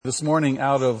This morning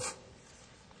out of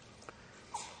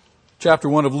chapter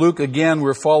 1 of Luke. Again,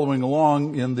 we're following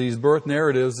along in these birth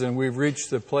narratives, and we've reached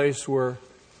the place where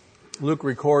Luke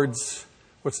records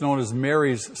what's known as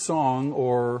Mary's song,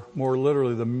 or more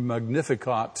literally the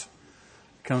Magnificat.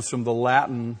 It comes from the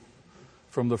Latin,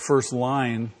 from the first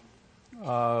line,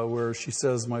 where she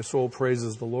says, "My soul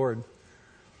praises the Lord."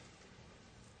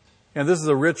 And this is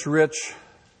a rich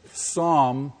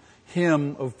psalm,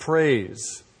 hymn of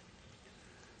praise.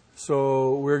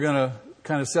 So we're going to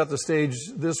kind of set the stage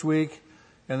this week,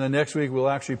 and then next week we'll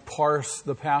actually parse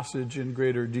the passage in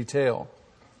greater detail.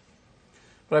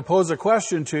 But I pose a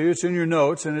question to you. It's in your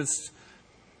notes, and it's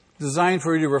designed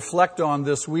for you to reflect on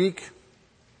this week,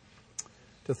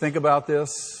 to think about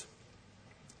this,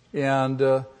 and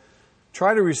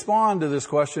try to respond to this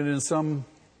question in some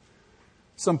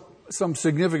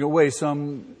significant way,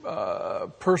 some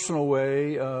personal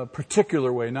way,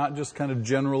 particular way, not just kind of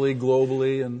generally,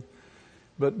 globally,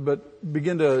 but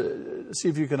begin to see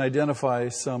if you can identify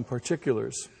some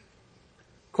particulars.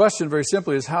 Question, very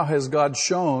simply, is how has God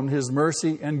shown His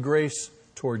mercy and grace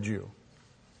toward you?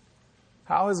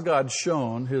 How has God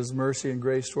shown His mercy and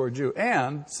grace toward you?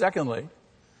 And secondly,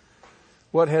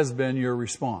 what has been your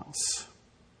response?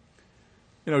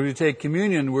 You know, if you take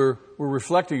communion, we're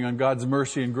reflecting on God's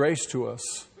mercy and grace to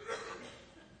us.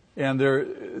 And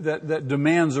that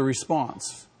demands a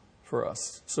response for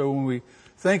us. So when we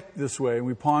think this way and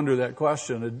we ponder that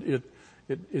question,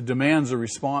 it demands a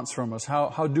response from us.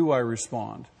 How do I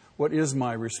respond? What is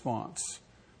my response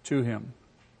to Him?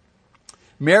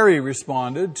 Mary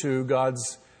responded to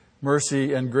God's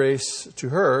mercy and grace to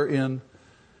her in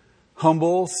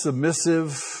humble,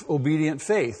 submissive, obedient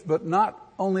faith. But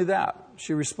not only that.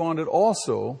 She responded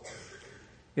also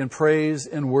in praise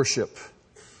and worship.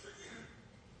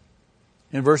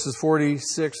 In verses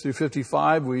 46 through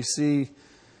 55, we see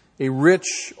a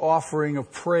rich offering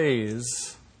of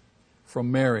praise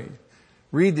from Mary.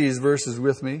 Read these verses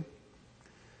with me.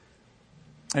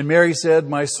 And Mary said,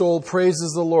 "My soul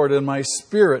praises the Lord, and my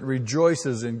spirit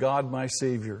rejoices in God my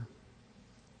Savior.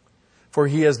 For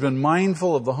He has been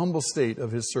mindful of the humble state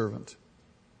of His servant.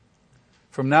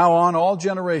 From now on, all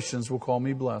generations will call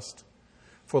me blessed.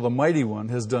 For the Mighty One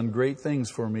has done great things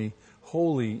for me.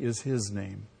 Holy is His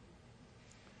name.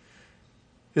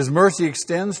 His mercy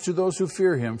extends to those who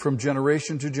fear Him from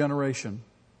generation to generation.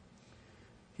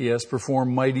 He has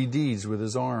performed mighty deeds with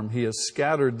His arm. He has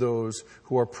scattered those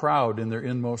who are proud in their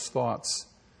inmost thoughts.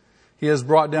 He has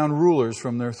brought down rulers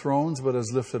from their thrones, but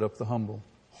has lifted up the humble.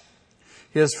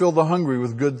 He has filled the hungry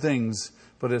with good things,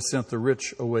 but has sent the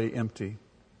rich away empty.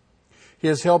 He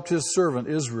has helped His servant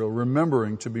Israel,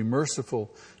 remembering to be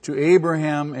merciful to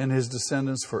Abraham and his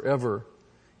descendants forever,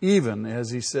 even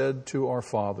as He said to our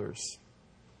fathers."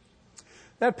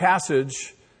 That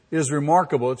passage is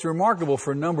remarkable. It's remarkable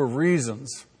for a number of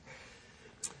reasons.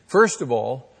 First of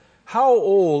all, how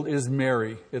old is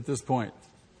Mary at this point?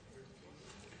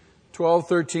 12,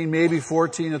 13, maybe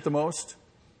 14 at the most?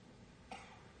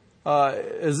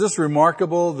 Is this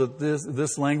remarkable that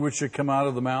this language should come out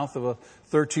of the mouth of a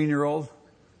 13-year-old?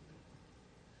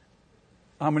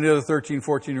 How many other 13,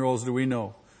 14-year-olds do we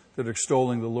know that are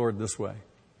extolling the Lord this way?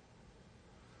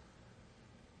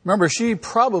 Remember, she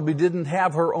probably didn't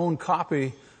have her own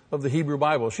copy of the Hebrew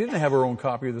Bible. She didn't have her own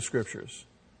copy of the Scriptures.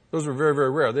 Those were very,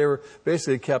 very rare. They were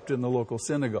basically kept in the local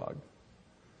synagogue.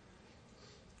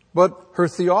 But her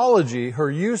theology,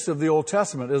 her use of the Old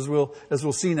Testament, as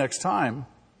we'll see next time,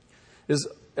 is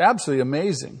absolutely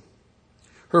amazing.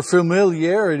 Her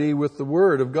familiarity with the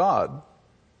Word of God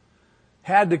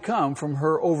had to come from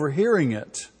her overhearing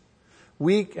it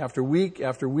week after week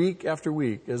after week after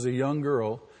week as a young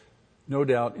girl, no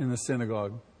doubt in the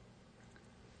synagogue.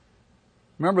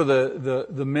 Remember,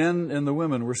 the men and the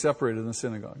women were separated in the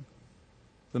synagogue.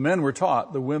 The men were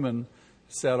taught, the women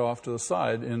sat off to the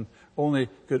side and only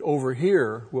could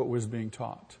overhear what was being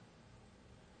taught.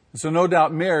 So no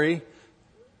doubt Mary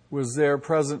was there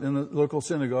present in the local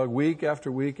synagogue week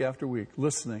after week after week,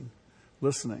 listening.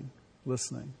 The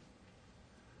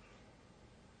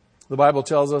Bible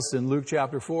tells us in Luke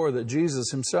chapter 4 that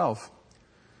Jesus Himself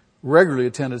regularly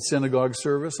attended synagogue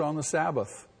service on the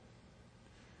Sabbath.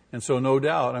 And so no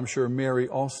doubt, I'm sure Mary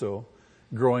also,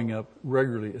 growing up,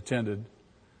 regularly attended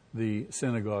the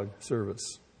synagogue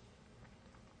service.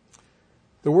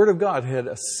 The Word of God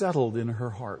had settled in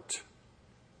her heart.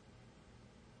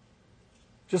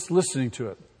 Just listening to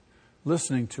it.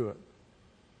 The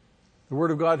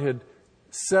Word of God had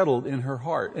settled in her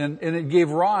heart. And it gave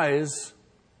rise,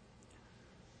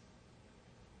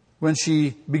 when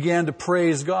she began to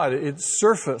praise God, it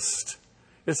surfaced.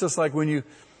 It's just like when you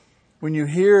when you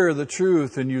hear the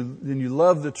truth and you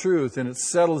love the truth and it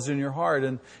settles in your heart,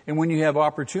 and when you have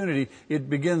opportunity, it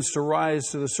begins to rise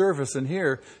to the surface. And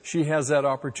here she has that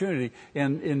opportunity,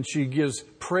 and she gives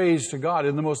praise to God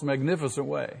in the most magnificent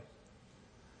way.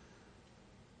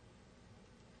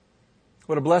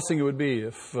 What a blessing it would be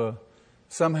if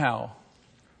somehow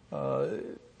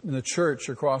in the church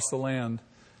across the land,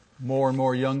 more and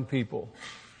more young people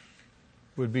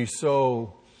would be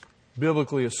so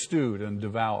biblically astute and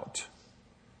devout.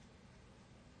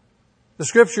 The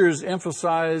Scriptures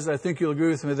emphasize, I think you'll agree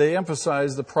with me, they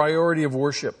emphasize the priority of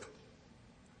worship.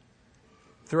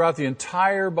 Throughout the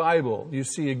entire Bible, you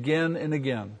see again and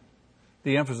again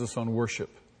the emphasis on worship.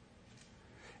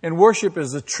 And worship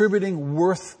is attributing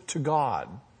worth to God.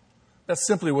 That's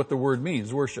simply what the word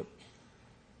means, worship.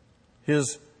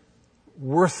 His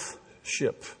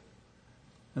worthship.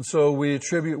 And so we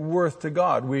attribute worth to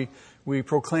God. We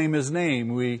proclaim His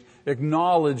name. We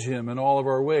acknowledge Him in all of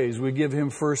our ways. We give Him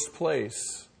first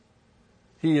place.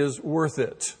 He is worth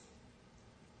it.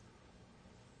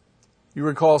 You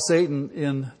recall Satan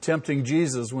in tempting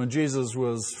Jesus when Jesus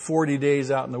was 40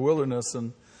 days out in the wilderness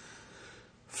and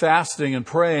fasting and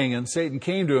praying, and Satan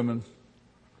came to him, and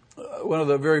one of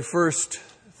the very first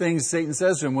things Satan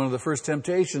says to him, one of the first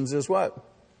temptations is what?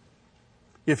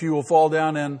 If you will fall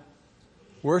down and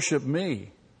worship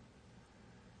me.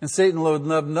 And Satan would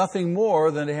love nothing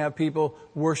more than to have people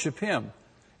worship him.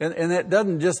 And that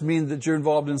doesn't just mean that you're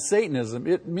involved in Satanism.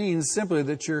 It means simply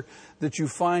that you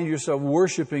find yourself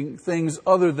worshiping things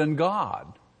other than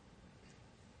God.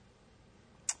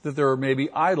 That there are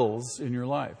maybe idols in your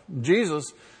life.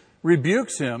 Jesus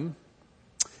rebukes him,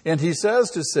 and he says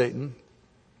to Satan,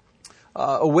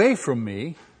 away from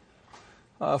me,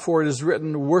 for it is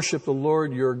written, worship the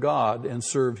Lord your God and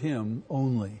serve Him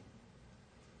only.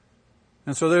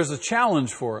 And so there's a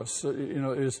challenge for us.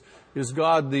 Is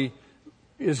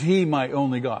He my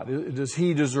only God? Does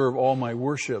He deserve all my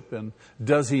worship? And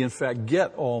does He in fact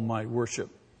get all my worship?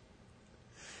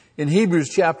 In Hebrews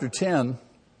chapter 10,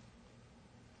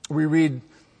 we read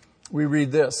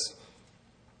this.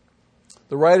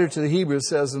 The writer to the Hebrews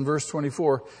says in verse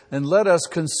 24, and let us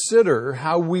consider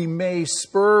how we may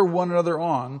spur one another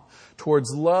on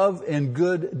towards love and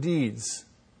good deeds.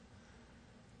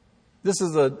 This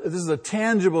is a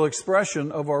tangible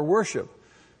expression of our worship.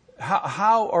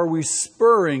 How are we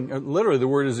spurring, literally the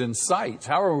word is incite.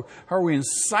 How are we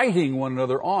inciting one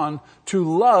another on to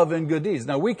love and good deeds?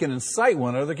 Now we can incite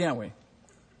one another, can't we?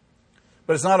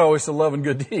 But it's not always to love and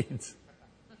good deeds.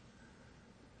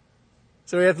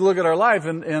 So we have to look at our life,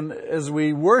 and as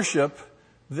we worship,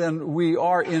 then we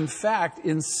are in fact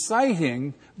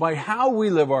inciting by how we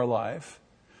live our life,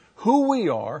 who we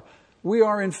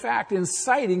are in fact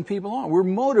inciting people on. We're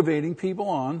motivating people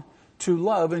on to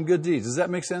love and good deeds. Does that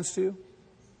make sense to you?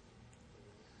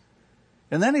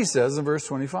 And then he says in verse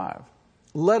 25,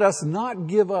 let us not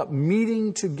give up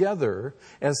meeting together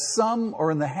as some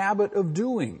are in the habit of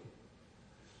doing.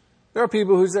 There are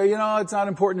people who say, it's not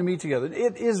important to meet together.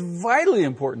 It is vitally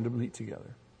important to meet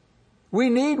together. We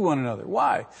need one another.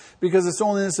 Why? Because it's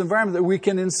only in this environment that we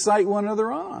can incite one another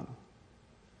on.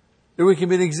 That we can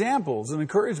be examples and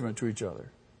encouragement to each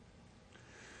other.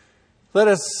 Let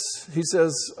us, he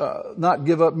says, not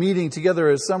give up meeting together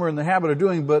as some are in the habit of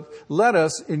doing, but let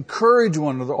us encourage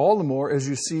one another all the more as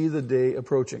you see the day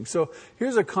approaching. So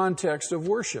here's a context of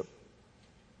worship.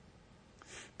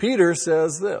 Peter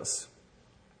says this.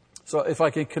 So if I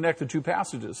can connect the two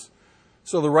passages.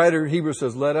 So the writer of Hebrews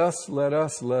says, let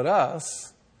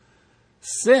us,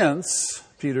 since,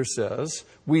 Peter says,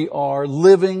 we are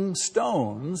living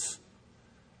stones,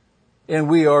 and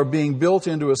we are being built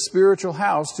into a spiritual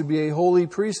house to be a holy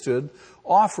priesthood,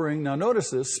 offering, now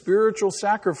notice this, spiritual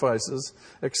sacrifices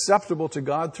acceptable to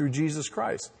God through Jesus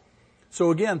Christ.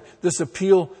 So again, this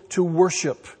appeal to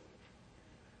worship.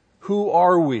 Who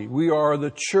are we? We are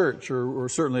the church, or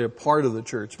certainly a part of the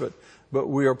church, but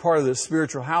we are part of this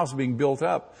spiritual house being built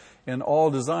up, and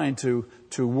all designed to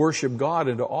worship God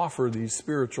and to offer these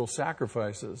spiritual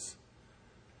sacrifices.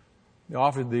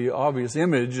 The obvious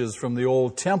image is from the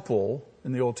old temple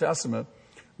in the Old Testament,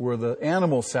 where the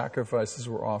animal sacrifices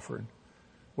were offered.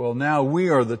 Well, now we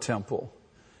are the temple,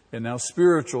 and now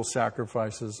spiritual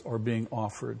sacrifices are being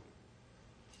offered.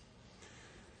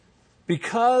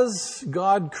 Because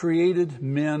God created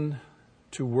men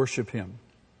to worship Him.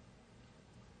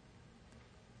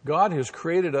 God has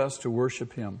created us to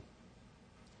worship Him.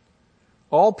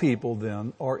 All people,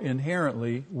 then, are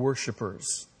inherently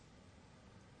worshipers.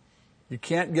 You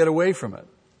can't get away from it.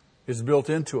 It's built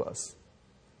into us.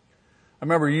 I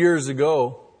remember years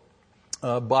ago,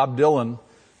 Bob Dylan,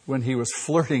 when he was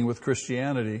flirting with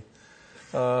Christianity,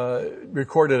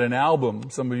 recorded an album.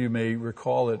 Some of you may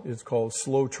recall it. It's called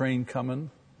Slow Train Comin'.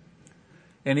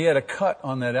 And he had a cut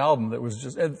on that album that was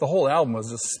just, the whole album was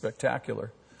just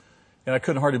spectacular. And I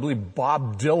couldn't hardly believe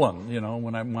Bob Dylan,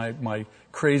 when my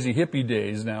crazy hippie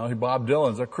days now, Bob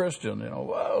Dylan's a Christian,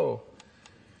 whoa.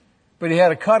 But he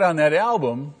had a cut on that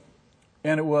album,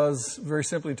 and it was very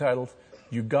simply titled,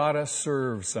 "You Gotta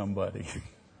Serve Somebody."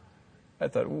 I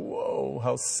thought, whoa,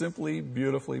 how simply,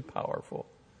 beautifully powerful.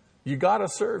 You gotta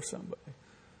serve somebody.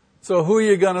 So who are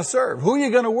you gonna serve? Who are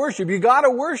you gonna worship? You gotta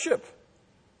worship.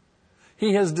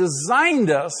 He has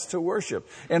designed us to worship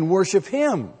and worship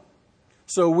Him.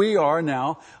 So we are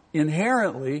now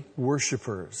inherently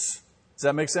worshipers. Does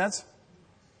that make sense?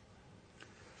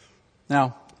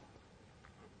 Now,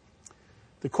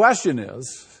 the question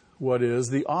is, what is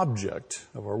the object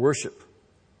of our worship?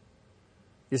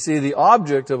 You see, the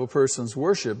object of a person's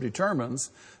worship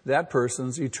determines that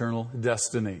person's eternal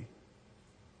destiny.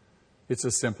 It's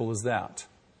as simple as that.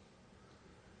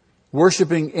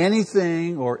 Worshipping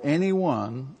anything or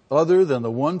anyone other than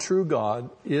the one true God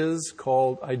is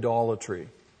called idolatry.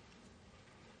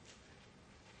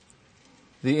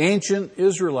 The ancient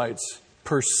Israelites'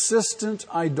 persistent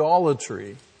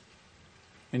idolatry,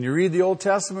 and you read the Old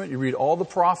Testament, you read all the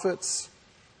prophets,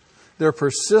 their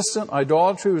persistent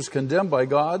idolatry was condemned by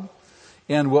God,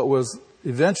 and what was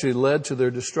eventually led to their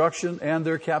destruction and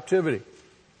their captivity.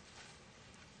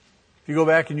 If you go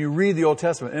back and you read the Old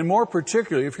Testament, and more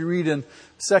particularly if you read in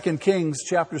 2 Kings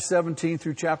chapter 17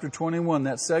 through chapter 21,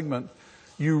 that segment,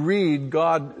 you read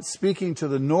God speaking to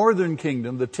the northern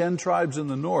kingdom, the 10 tribes in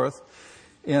the north,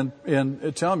 and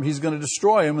tell them He's going to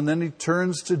destroy them. And then He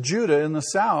turns to Judah in the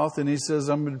south and He says,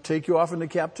 I'm going to take you off into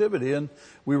captivity. And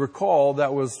we recall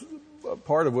that was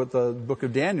part of what the book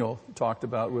of Daniel talked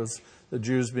about, was the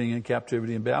Jews being in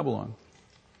captivity in Babylon.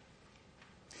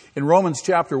 In Romans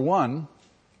chapter 1,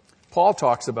 Paul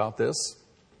talks about this.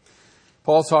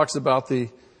 Paul talks about the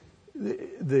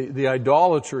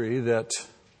idolatry that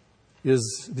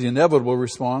is the inevitable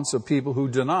response of people who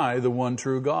deny the one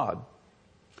true God.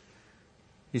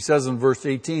 He says in verse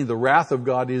 18, the wrath of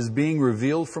God is being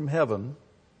revealed from heaven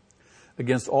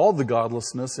against all the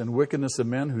godlessness and wickedness of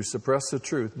men who suppress the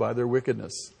truth by their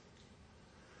wickedness.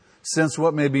 Since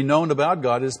what may be known about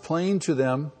God is plain to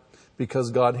them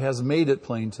because God has made it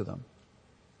plain to them.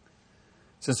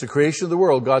 Since the creation of the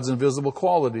world, God's invisible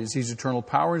qualities, His eternal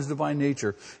power and His divine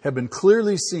nature have been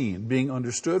clearly seen, being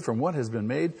understood from what has been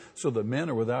made, so that men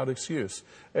are without excuse.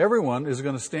 Everyone is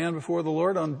going to stand before the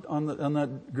Lord on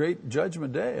that great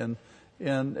judgment day,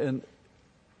 and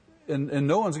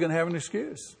no one's going to have an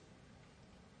excuse.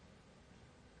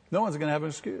 No one's going to have an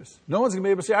excuse. No one's going to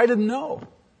be able to say, I didn't know.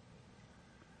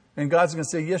 And God's going to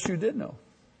say, yes, you did know.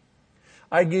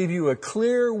 I gave you a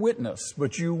clear witness,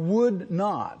 but you would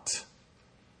not.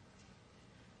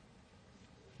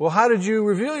 Well, how did you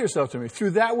reveal yourself to me?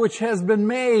 Through that which has been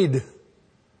made.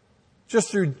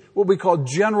 Just through what we call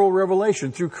general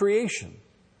revelation, through creation.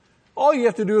 All you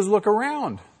have to do is look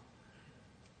around.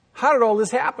 How did all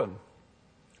this happen?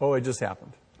 Oh, it just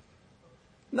happened.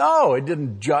 No, it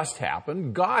didn't just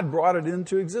happen. God brought it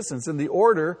into existence, and the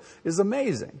order is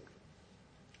amazing. And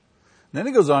then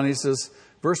he goes on, he says,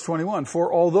 verse 21,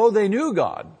 for although they knew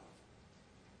God,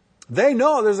 they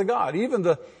know there's a God. Even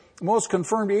the most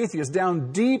confirmed atheist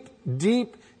down deep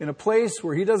in a place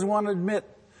where he doesn't want to admit,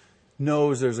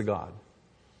 knows there's a God.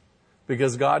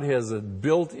 Because God has a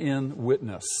built-in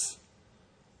witness.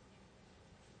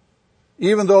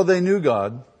 Even though they knew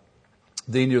God,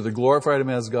 they neither glorified Him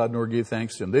as God nor gave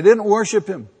thanks to Him. They didn't worship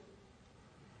Him.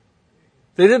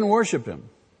 They didn't worship Him.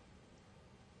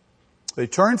 They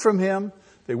turned from Him.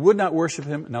 They would not worship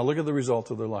Him. Now look at the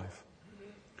result of their life.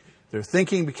 Their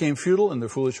thinking became futile and their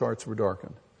foolish hearts were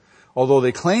darkened. Although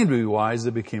they claimed to be wise,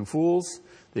 they became fools.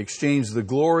 They exchanged the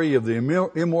glory of the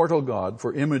immortal God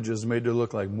for images made to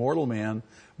look like mortal man,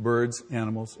 birds,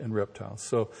 animals, and reptiles.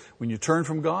 So when you turn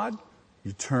from God,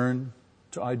 you turn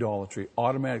to idolatry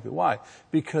automatically. Why?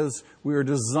 Because we are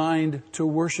designed to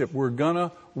worship. We're going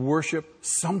to worship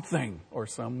something or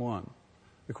someone.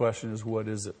 The question is, what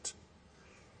is it?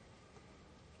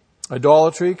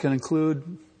 Idolatry can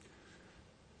include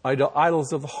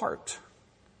idols of the heart.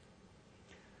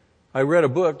 I read a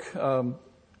book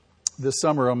this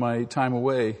summer on my time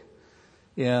away,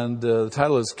 and the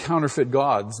title is Counterfeit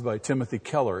Gods by Timothy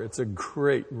Keller. It's a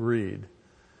great read.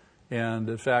 And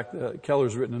in fact,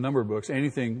 Keller's written a number of books.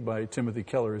 Anything by Timothy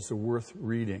Keller is worth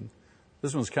reading.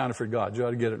 This one's Counterfeit Gods. You ought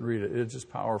to get it and read it. It's just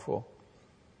powerful.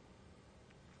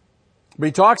 But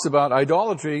he talks about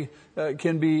idolatry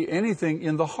can be anything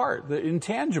in the heart, the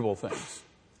intangible things.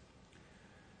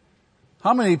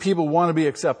 How many people want to be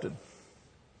accepted?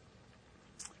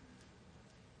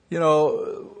 You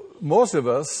know, most of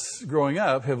us growing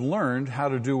up have learned how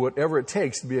to do whatever it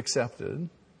takes to be accepted,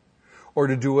 or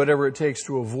to do whatever it takes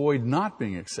to avoid not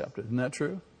being accepted. Isn't that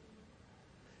true?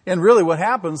 And really what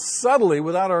happens subtly,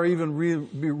 without our even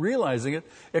realizing it,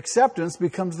 acceptance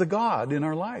becomes the God in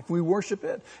our life. We worship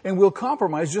it, and we'll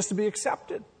compromise just to be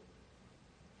accepted.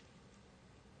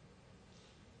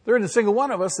 There isn't a single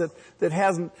one of us that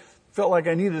hasn't felt like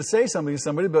I needed to say something to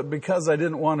somebody, but because I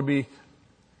didn't want to be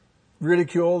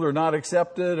ridiculed or not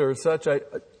accepted or such, I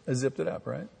zipped it up,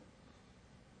 right?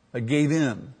 I gave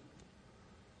in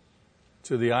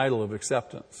to the idol of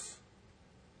acceptance.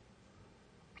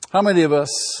 How many of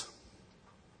us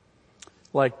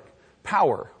like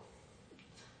power?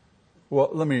 Well,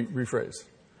 let me rephrase.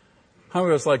 How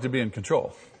many of us like to be in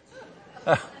control?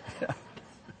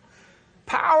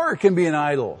 Power can be an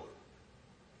idol.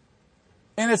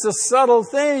 And it's a subtle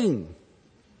thing.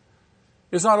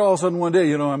 It's not all of a sudden one day,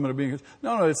 I'm going to be...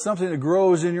 No, it's something that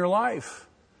grows in your life.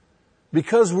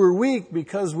 Because we're weak,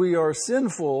 because we are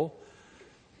sinful,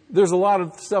 there's a lot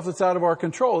of stuff that's out of our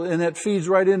control, and that feeds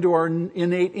right into our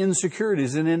innate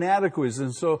insecurities and inadequacies.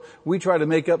 And so we try to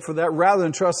make up for that. Rather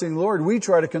than trusting the Lord, we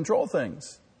try to control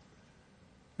things.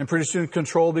 And pretty soon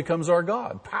control becomes our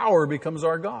God. Power becomes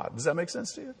our God. Does that make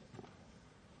sense to you?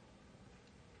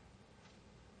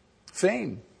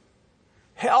 Fame.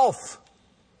 Health.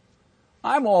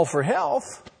 I'm all for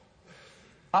health.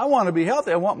 I want to be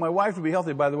healthy. I want my wife to be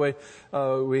healthy. By the way,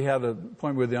 we had an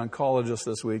appointment with the oncologist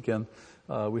this week, and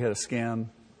we had a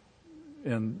scan,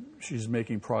 and she's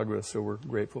making progress, so we're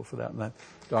grateful for that. And that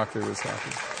doctor was happy.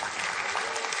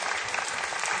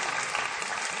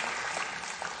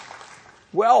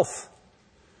 Wealth.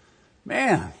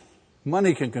 Man,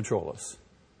 money can control us.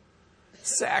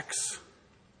 Sex.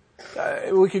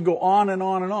 We could go on and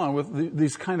on and on with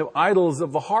these kind of idols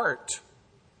of the heart.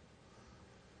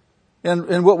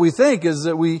 And what we think is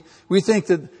that we think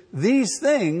that these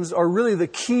things are really the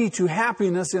key to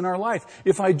happiness in our life.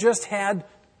 If I just had,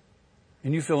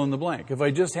 and you fill in the blank, if I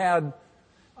just had,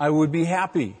 I would be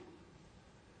happy.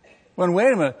 When,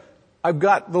 wait a minute, I've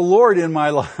got the Lord in my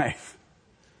life,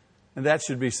 and that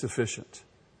should be sufficient.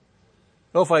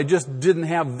 Well, if I just didn't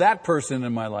have that person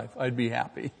in my life, I'd be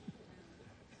happy.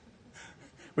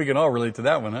 We can all relate to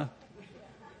that one, huh?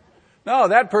 No,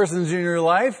 that person's in your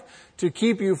life to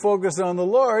keep you focused on the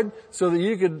Lord so that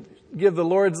you could give the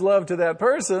Lord's love to that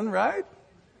person, right?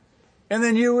 And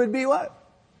then you would be what?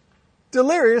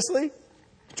 Deliriously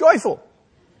joyful.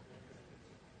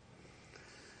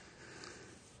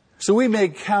 So we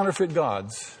make counterfeit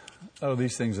gods out of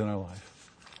these things in our life.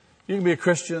 You can be a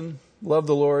Christian, love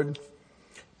the Lord,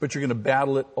 but you're going to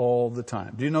battle it all the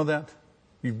time. Do you know that?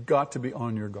 You've got to be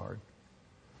on your guard.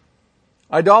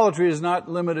 Idolatry is not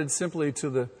limited simply to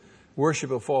the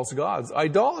worship of false gods.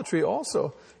 Idolatry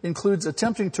also includes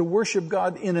attempting to worship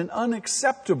God in an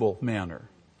unacceptable manner.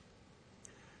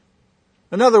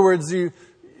 In other words, you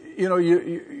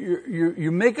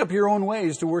make up your own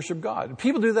ways to worship God.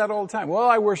 People do that all the time. Well,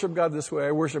 I worship God this way.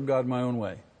 I worship God my own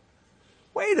way.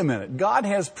 Wait a minute. God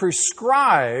has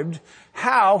prescribed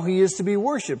how He is to be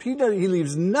worshiped. He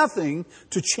leaves nothing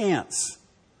to chance.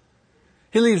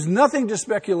 He leaves nothing to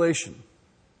speculation.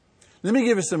 Let me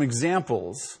give you some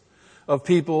examples of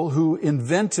people who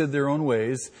invented their own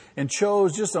ways and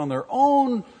chose just on their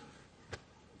own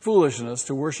foolishness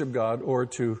to worship God or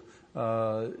to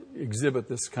exhibit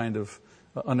this kind of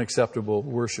unacceptable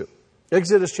worship.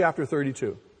 Exodus chapter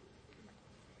 32.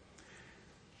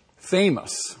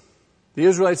 Famous. The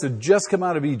Israelites had just come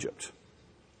out of Egypt.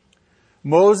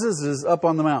 Moses is up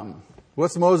on the mountain.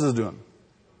 What's Moses doing?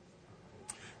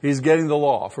 He's getting the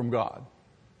law from God.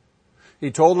 He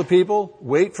told the people,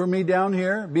 wait for me down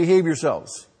here, behave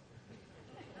yourselves.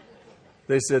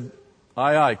 They said,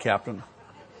 aye, aye, Captain.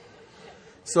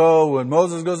 So when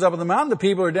Moses goes up on the mountain, the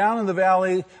people are down in the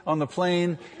valley on the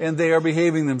plain, and they are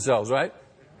behaving themselves, right?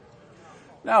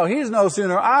 Now, he's no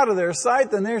sooner out of their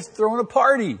sight than they're throwing a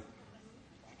party.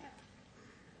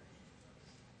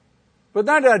 But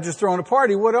not just throwing a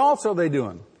party, what else are they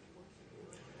doing?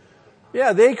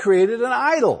 Yeah, they created an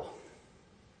idol.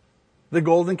 The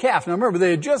golden calf. Now remember,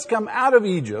 they had just come out of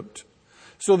Egypt,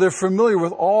 so they're familiar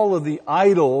with all of the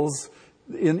idols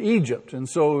in Egypt. And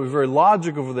so it was very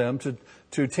logical for them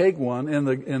to take one,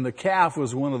 and the calf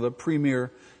was one of the premier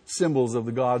symbols of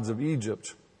the gods of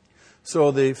Egypt.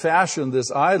 So they fashioned this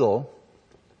idol,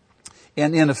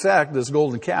 and in effect, this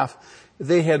golden calf,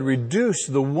 they had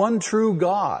reduced the one true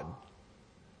God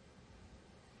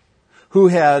who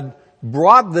had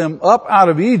brought them up out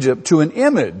of Egypt to an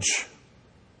image.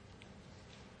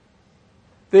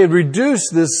 They had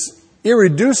reduced this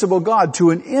irreducible God to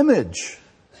an image.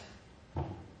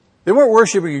 They weren't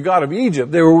worshiping a god of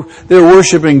Egypt. They were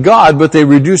worshiping God, but they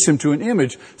reduced him to an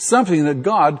image, something that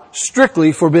God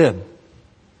strictly forbid.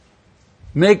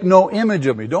 Make no image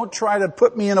of me. Don't try to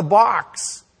put me in a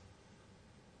box.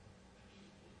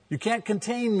 You can't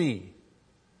contain me.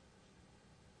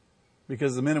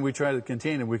 Because the minute we try to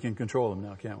contain him, we can control him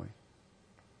now, can't we?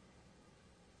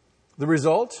 The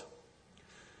result?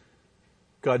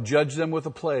 God judged them with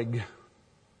a plague.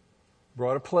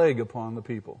 Brought a plague upon the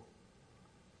people.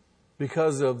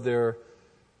 Because of their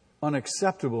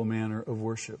unacceptable manner of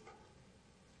worship.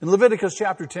 In Leviticus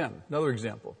chapter 10, another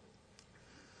example.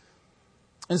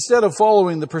 Instead of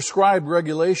following the prescribed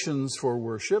regulations for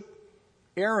worship,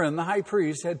 Aaron, the high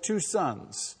priest, had 2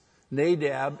 sons,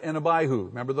 Nadab and Abihu.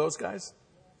 Remember those guys?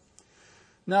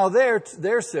 Now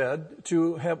they're said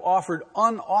to have offered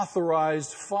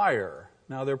unauthorized fire.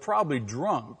 Now they're probably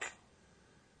drunk.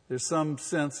 There's some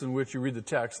sense in which you read the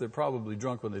text, they're probably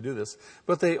drunk when they do this.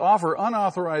 But they offer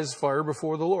unauthorized fire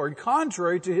before the Lord,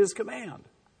 contrary to his command.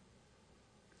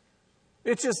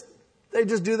 They just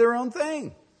do their own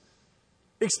thing.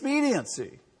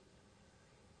 Expediency.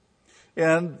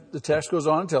 And the text goes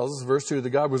on and tells us, verse 2, that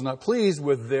God was not pleased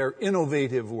with their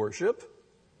innovative worship.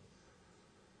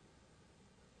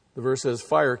 The verse says,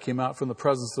 fire came out from the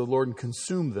presence of the Lord and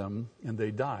consumed them, and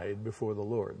they died before the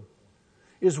Lord.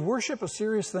 Is worship a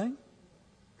serious thing?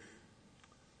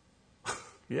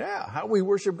 Yeah, how we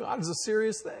worship God is a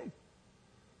serious thing.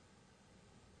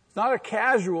 It's not a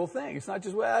casual thing. It's not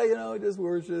just, just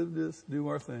worship, just do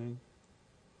our thing.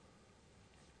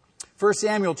 1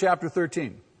 Samuel chapter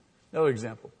 13, another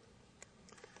example.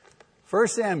 1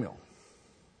 Samuel.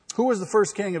 Who was the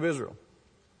first king of Israel?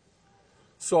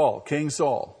 Saul, King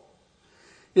Saul.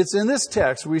 It's in this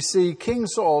text we see King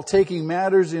Saul taking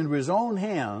matters into his own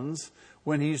hands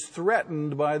when he's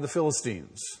threatened by the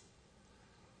Philistines.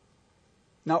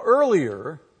 Now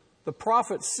earlier, the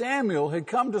prophet Samuel had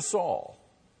come to Saul.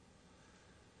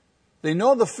 They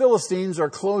know the Philistines are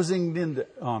closing in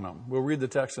on them. We'll read the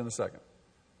text in a second.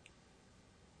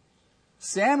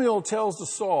 Samuel tells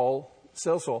Saul,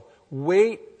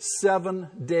 wait 7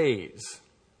 days.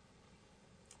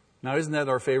 Now isn't that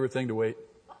our favorite thing to wait?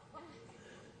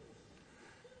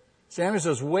 Samuel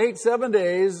says, wait 7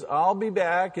 days, I'll be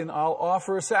back and I'll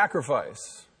offer a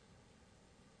sacrifice.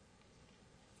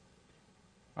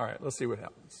 All right, let's see what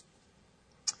happens.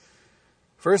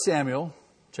 1 Samuel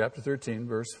chapter 13,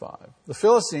 verse 5. The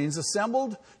Philistines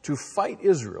assembled to fight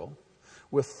Israel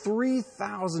with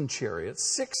 3,000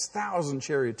 chariots, 6,000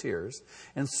 charioteers,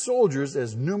 and soldiers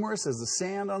as numerous as the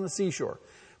sand on the seashore.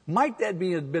 Might that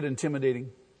be a bit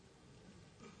intimidating?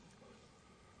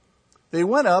 They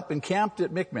went up and camped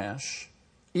at Michmash,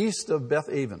 east of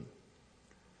Beth-aven.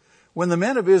 When the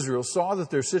men of Israel saw that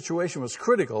their situation was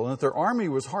critical and that their army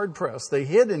was hard-pressed, they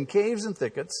hid in caves and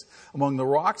thickets, among the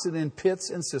rocks and in pits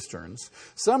and cisterns.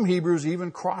 Some Hebrews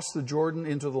even crossed the Jordan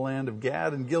into the land of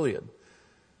Gad and Gilead.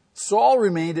 Saul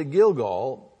remained at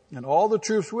Gilgal, and all the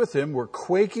troops with him were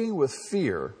quaking with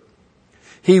fear.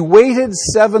 He waited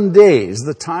 7 days,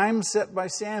 the time set by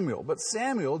Samuel, but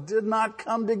Samuel did not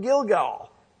come to Gilgal.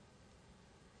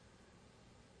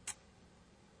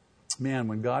 Man,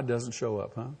 when God doesn't show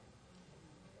up, huh?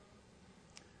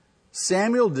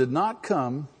 Samuel did not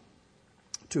come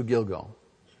to Gilgal.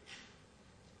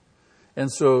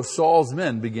 And so Saul's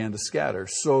men began to scatter.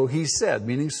 So he said,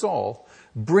 meaning Saul,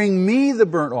 bring me the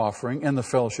burnt offering and the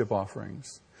fellowship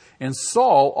offerings. And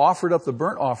Saul offered up the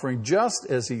burnt offering. Just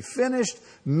as he finished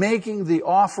making the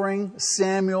offering,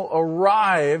 Samuel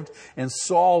arrived and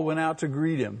Saul went out to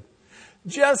greet him.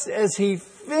 Just as he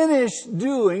finished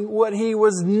doing what he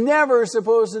was never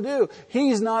supposed to do.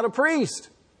 He's not a priest.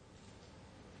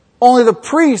 Only the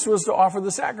priest was to offer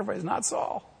the sacrifice, not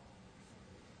Saul.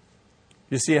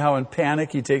 You see how in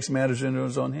panic he takes matters into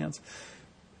his own hands?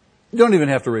 You don't even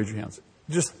have to raise your hands.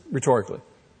 Just rhetorically.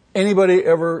 Anybody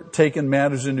ever taken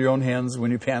matters into your own hands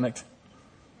when you panicked?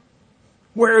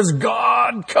 Where's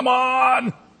God? Come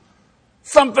on!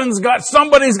 Somebody's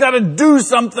got to do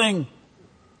something.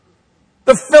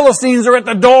 The Philistines are at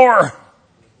the door.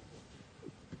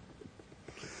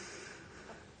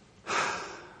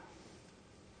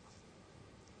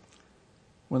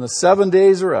 When the 7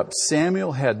 days are up,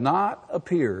 Samuel had not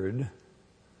appeared.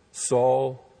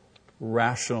 Saul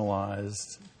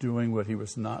rationalized doing what he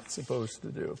was not supposed to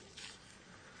do.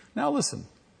 Now listen.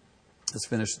 Let's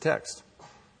finish the text.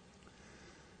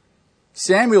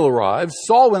 Samuel arrived.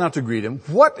 Saul went out to greet him.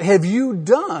 What have you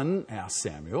done? Asked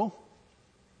Samuel.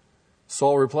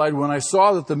 Saul replied, when I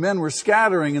saw that the men were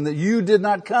scattering and that you did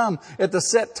not come at the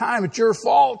set time, it's your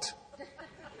fault.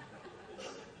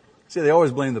 See, they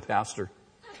always blame the pastor.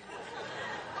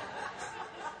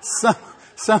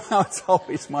 Somehow it's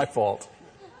always my fault.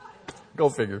 Go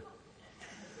figure.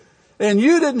 And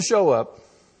you didn't show up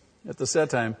at the set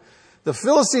time. The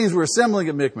Philistines were assembling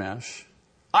at Michmash.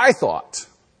 I thought,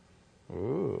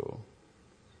 ooh,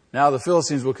 now the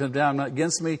Philistines will come down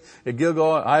against me at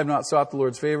Gilgal. I have not sought the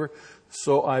Lord's favor.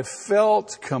 So I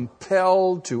felt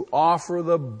compelled to offer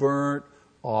the burnt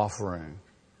offering.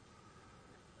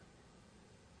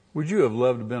 Would you have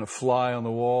loved to have been a fly on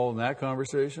the wall in that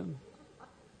conversation?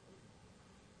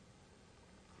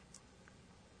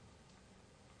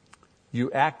 You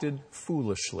acted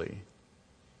foolishly,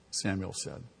 Samuel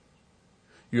said.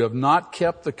 You have not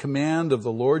kept the command of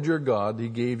the Lord your God he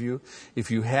gave you. If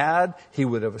you had, he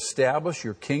would have established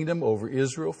your kingdom over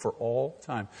Israel for all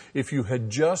time. If you had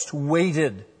just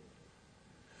waited,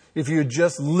 if you had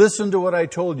just listened to what I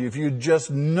told you, if you had just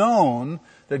known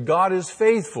that God is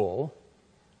faithful,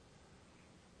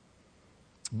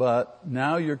 but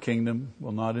now your kingdom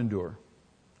will not endure.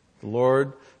 The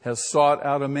Lord has sought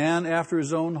out a man after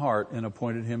his own heart and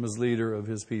appointed him as leader of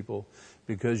his people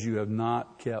because you have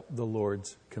not kept the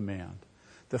Lord's command.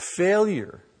 The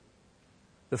failure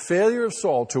of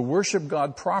Saul to worship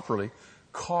God properly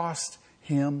cost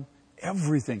him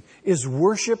everything. Is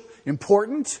worship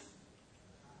important?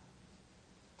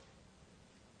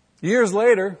 Years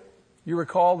later, you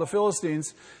recall the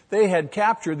Philistines, they had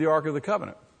captured the Ark of the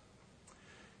Covenant.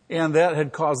 And that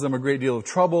had caused them a great deal of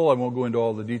trouble. I won't go into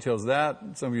all the details of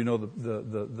that. Some of you know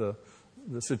the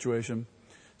situation.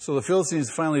 So the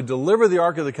Philistines finally deliver the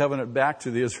Ark of the Covenant back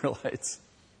to the Israelites.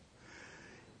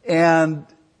 And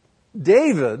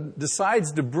David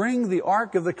decides to bring the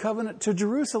Ark of the Covenant to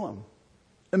Jerusalem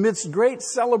amidst great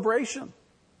celebration.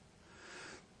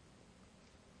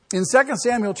 In 2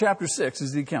 Samuel chapter 6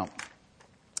 is the account.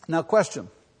 Now, question.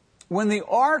 When the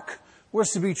Ark was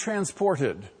to be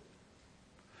transported,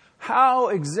 how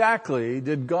exactly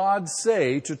did God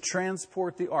say to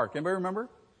transport the ark? Anybody remember?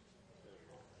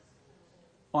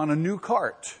 On a new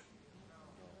cart.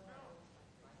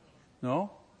 No?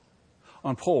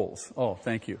 On poles. Oh,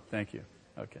 thank you.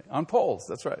 Okay. On poles,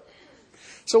 that's right.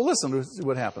 So listen to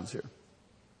what happens here.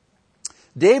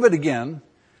 David again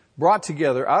brought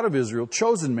together out of Israel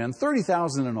chosen men,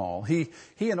 30,000 in all. He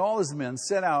and all his men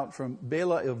set out from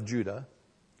Bela of Judah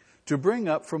to bring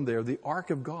up from there the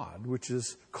ark of God, which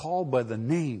is called by the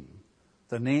name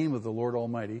of the Lord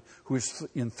Almighty, who is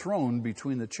enthroned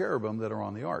between the cherubim that are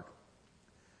on the ark.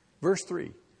 Verse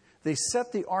 3, they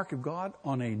set the ark of God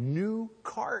on a new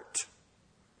cart.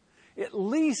 At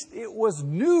least it was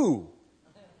new.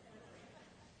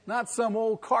 Not some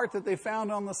old cart that they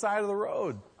found on the side of the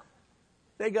road.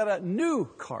 They got a new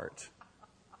cart.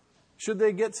 Should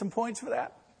they get some points for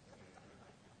that?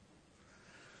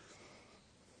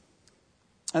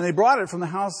 And they brought it from the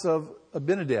house of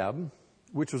Abinadab,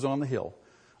 which was on the hill.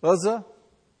 Uzzah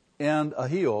and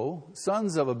Ahio,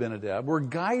 sons of Abinadab, were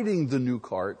guiding the new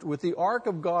cart with the ark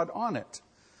of God on it.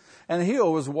 And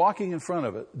Ahio was walking in front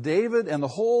of it. David and the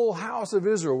whole house of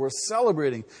Israel were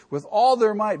celebrating with all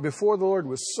their might before the Lord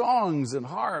with songs and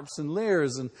harps and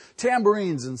lyres and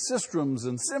tambourines and sistrums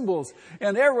and cymbals.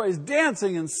 And everybody's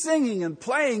dancing and singing and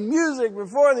playing music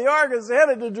before the ark is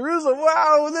headed to Jerusalem.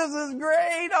 Wow, this is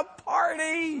great, a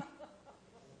party.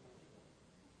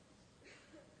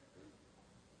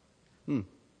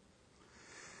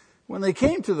 When they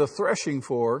came to the threshing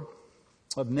floor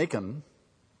of Nacon,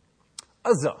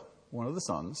 Uzzah, one of the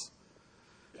sons,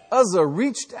 Uzzah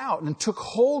reached out and took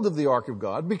hold of the ark of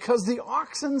God because the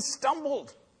oxen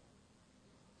stumbled.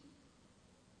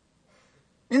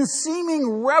 In seeming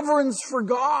reverence for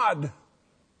God,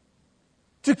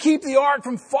 to keep the ark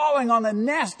from falling on the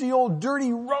nasty old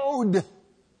dirty road,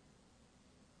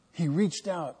 he reached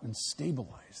out and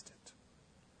stabilized it.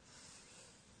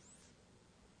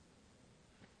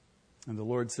 And the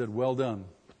Lord said, "Well done,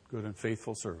 good and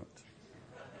faithful servant."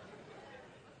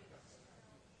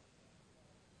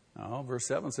 Now, verse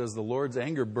 7 says, the Lord's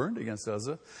anger burned against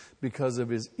Uzzah because of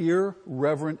his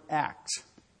irreverent act.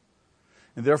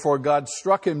 And therefore God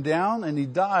struck him down and he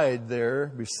died there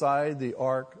beside the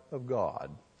ark of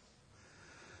God.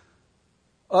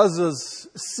 Uzzah's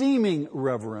seeming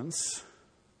reverence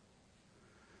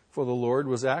for the Lord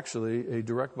was actually a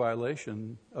direct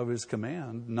violation of his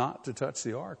command not to touch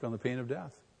the ark on the pain of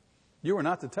death. You were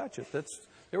not to touch it.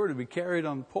 They were to be carried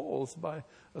on poles by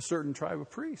a certain tribe of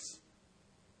priests.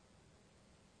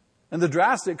 And the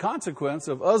drastic consequence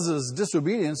of Uzzah's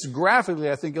disobedience graphically,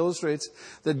 I think, illustrates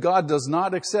that God does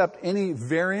not accept any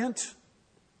variant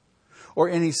or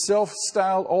any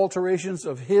self-styled alterations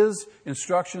of his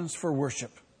instructions for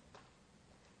worship.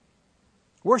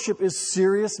 Worship is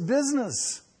serious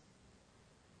business.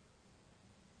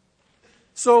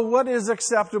 So what is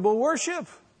acceptable worship?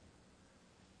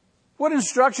 What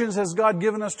instructions has God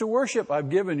given us to worship?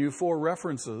 I've given you 4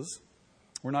 references.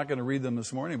 We're not going to read them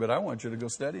this morning, but I want you to go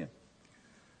study them.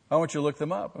 I want you to look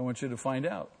them up. I want you to find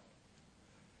out.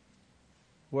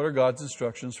 What are God's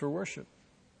instructions for worship?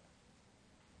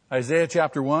 Isaiah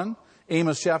chapter 1,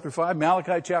 Amos chapter 5,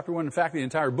 Malachi chapter 1. In fact, the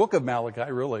entire book of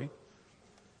Malachi, really.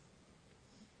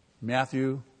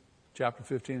 Matthew chapter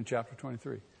 15 and chapter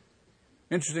 23.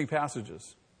 Interesting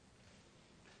passages.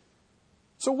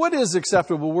 So what is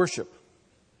acceptable worship?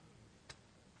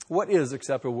 What is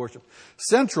acceptable worship?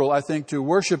 Central, I think, to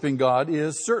worshiping God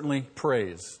is certainly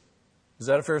praise. Is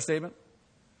that a fair statement?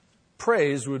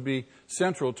 Praise would be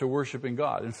central to worshiping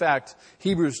God. In fact,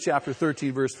 Hebrews chapter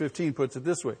 13, verse 15 puts it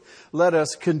this way. Let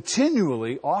us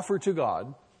continually offer to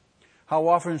God. How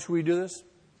often should we do this?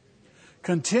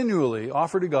 Continually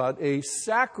offer to God a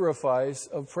sacrifice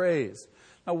of praise.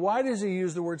 Now, why does he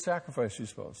use the word sacrifice, you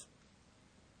suppose?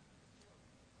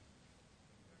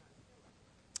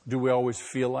 Do we always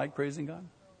feel like praising God?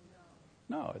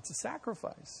 No, it's a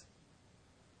sacrifice.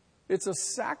 It's a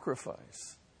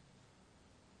sacrifice.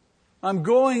 I'm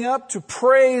going up to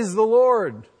praise the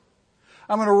Lord.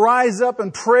 I'm going to rise up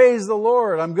and praise the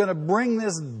Lord. I'm going to bring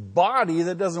this body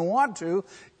that doesn't want to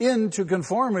into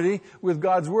conformity with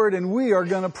God's Word, and we are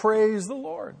going to praise the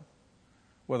Lord,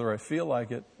 whether I feel like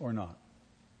it or not.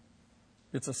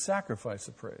 It's a sacrifice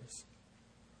of praise.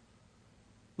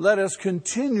 Let us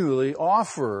continually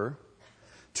offer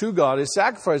to God a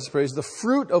sacrifice of praise, the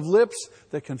fruit of lips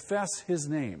that confess His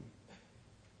name.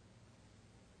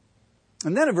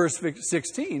 And then in verse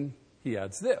 16, he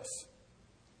adds this.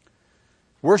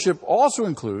 Worship also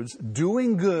includes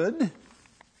doing good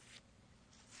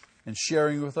and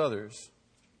sharing with others.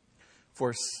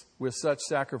 For with such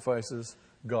sacrifices,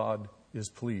 God is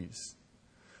pleased.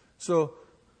 So,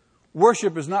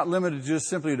 worship is not limited just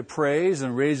simply to praise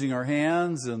and raising our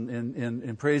hands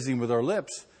and praising with our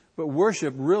lips. But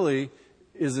worship really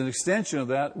is an extension of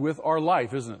that with our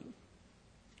life, isn't it?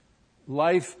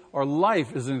 Our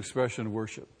life is an expression of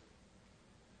worship.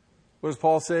 What does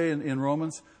Paul say in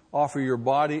Romans? Offer your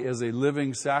body as a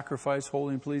living sacrifice,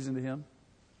 holy and pleasing to Him.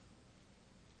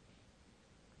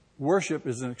 Worship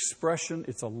is an expression,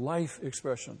 it's a life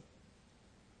expression.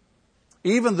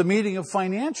 Even the meeting of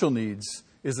financial needs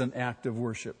is an act of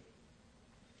worship.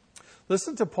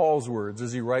 Listen to Paul's words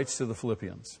as he writes to the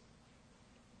Philippians.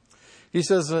 He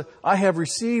says, I have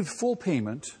received full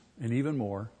payment, and even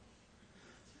more.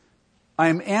 I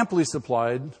am amply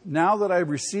supplied now that I have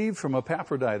received from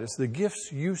Epaphroditus the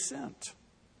gifts you sent.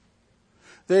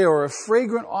 They are a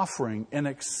fragrant offering, an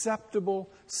acceptable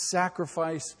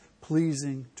sacrifice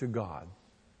pleasing to God.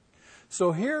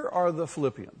 So here are the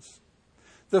Philippians.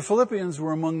 The Philippians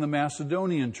were among the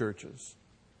Macedonian churches.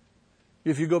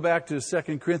 If you go back to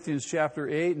 2 Corinthians chapter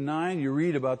 8 and 9, you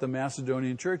read about the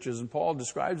Macedonian churches, and Paul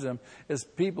describes them as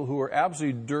people who were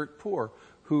absolutely dirt poor,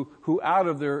 who out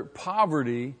of their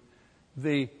poverty,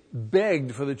 they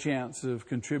begged for the chance of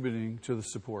contributing to the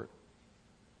support.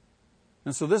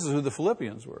 And so this is who the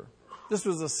Philippians were. This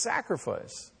was a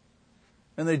sacrifice,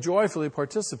 and they joyfully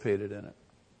participated in it.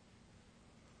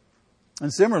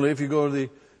 And similarly, if you go to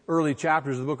the early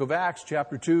chapters of the book of Acts,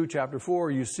 chapter 2, chapter 4,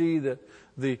 you see that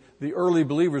the early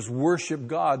believers worshiped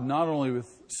God not only with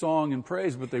song and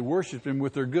praise, but they worshiped Him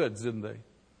with their goods, didn't they?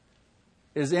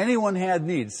 As anyone had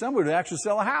needs, some would actually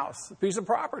sell a house, a piece of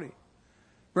property.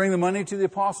 Bring the money to the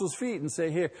apostles' feet and say,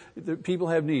 here, the people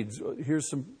have needs. Here's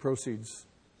some proceeds.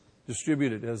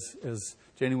 Distribute it as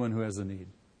to anyone who has a need.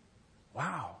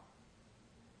 Wow.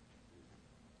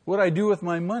 What I do with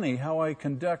my money, how I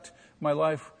conduct my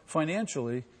life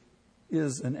financially,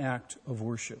 is an act of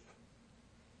worship.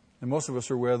 And most of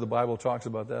us are aware the Bible talks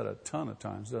about that a ton of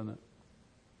times, doesn't it?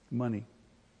 Money.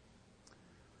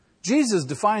 Jesus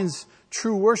defines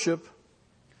true worship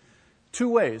 2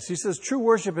 ways. He says true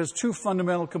worship has 2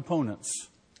 fundamental components.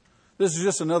 This is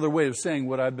just another way of saying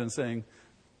what I've been saying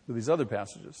with these other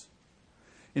passages.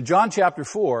 In John chapter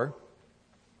 4,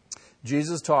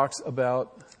 Jesus talks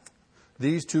about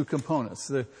these 2 components.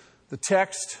 The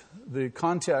text, the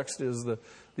context is the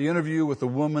interview with the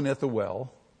woman at the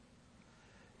well.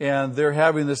 And they're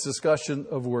having this discussion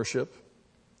of worship.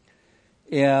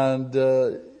 And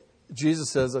Jesus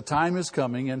says, a time is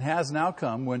coming and has now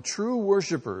come when true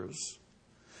worshipers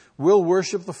will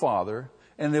worship the Father.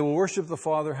 And they will worship the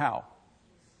Father how?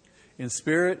 In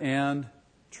spirit and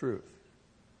truth.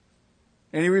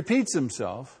 And he repeats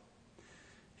himself.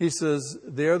 He says,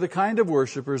 they are the kind of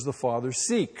worshipers the Father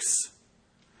seeks.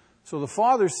 So the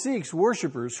Father seeks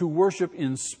worshipers who worship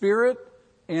in spirit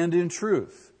and in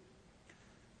truth.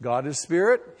 God is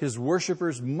spirit. His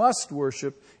worshipers must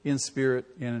worship in spirit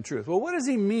and in truth. Well, what does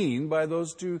he mean by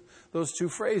those two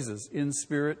phrases, in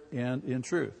spirit and in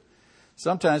truth?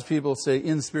 Sometimes people say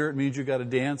in spirit means you got to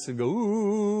dance and go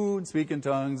ooh and speak in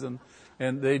tongues, and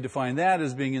they define that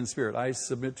as being in spirit. I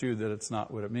submit to you that it's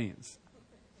not what it means.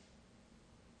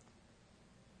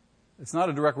 It's not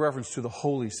a direct reference to the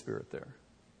Holy Spirit there.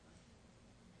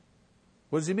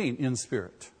 What does he mean, in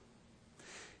spirit?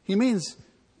 He means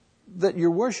that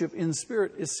your worship in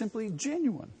spirit is simply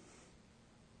genuine.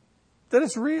 That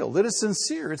it's real, that it's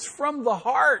sincere, it's from the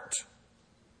heart.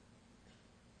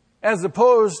 As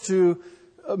opposed to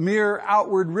a mere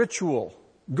outward ritual,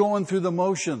 going through the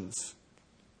motions.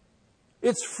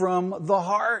 It's from the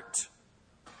heart.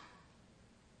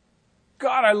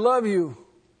 God, I love you.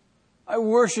 I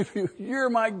worship you. You're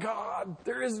my God.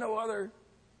 There is no other.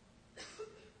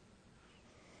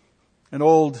 An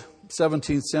old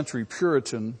 17th century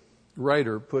Puritan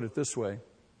writer put it this way.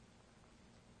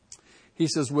 He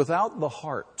says, without the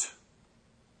heart,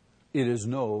 it is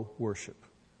no worship.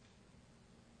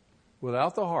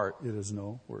 Without the heart, it is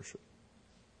no worship.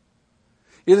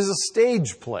 It is a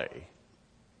stage play.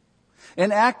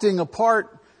 And acting a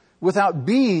part without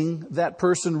being that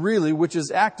person really, which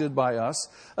is acted by us,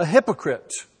 a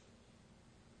hypocrite.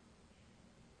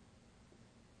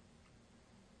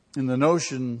 And the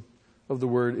notion of the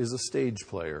word is a stage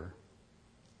player.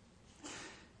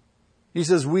 He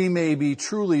says, we may be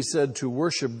truly said to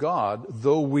worship God,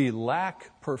 though we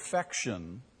lack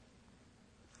perfection.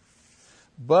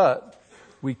 But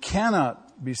we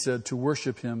cannot be said to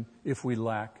worship Him if we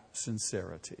lack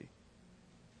sincerity.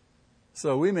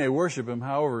 So we may worship Him,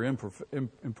 however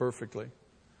imperfectly.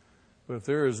 But if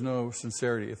there is no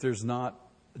sincerity, if there's not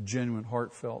a genuine,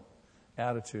 heartfelt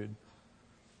attitude,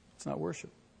 it's not worship.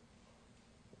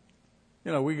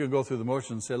 You know, we could go through the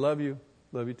motions and say, love you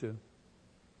too.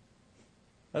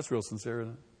 That's real sincere,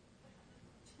 isn't it?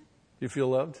 Do you feel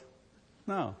loved?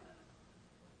 No.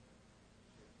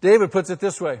 David puts it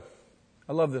this way.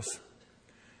 I love this.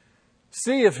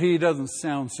 See if he doesn't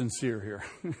sound sincere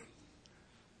here.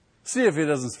 See if he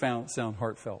doesn't sound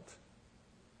heartfelt.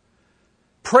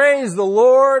 Praise the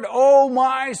Lord, O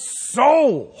my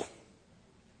soul.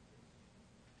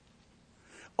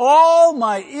 All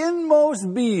my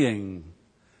inmost being,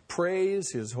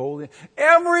 praise His holy name.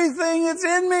 Everything that's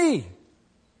in me,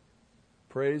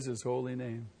 praise His holy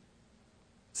name.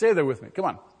 Say that with me. Come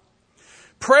on.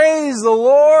 Praise the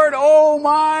Lord, O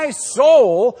my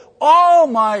soul. All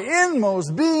my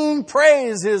inmost being,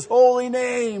 praise His holy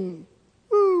name.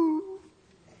 Woo.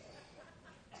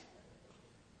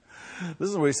 This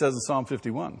is what he says in Psalm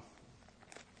 51.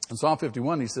 In Psalm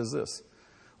 51, he says this.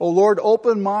 O Lord,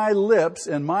 open my lips,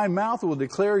 and my mouth will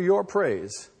declare your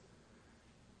praise.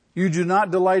 You do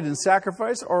not delight in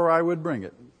sacrifice, or I would bring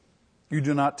it. You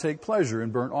do not take pleasure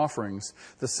in burnt offerings.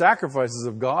 The sacrifices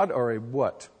of God are a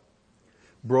what?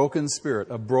 Broken spirit,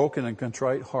 a broken and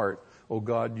contrite heart. O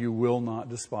God, you will not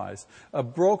despise. A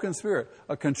broken spirit,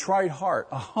 a contrite heart,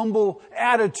 a humble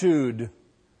attitude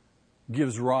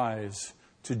gives rise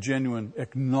to genuine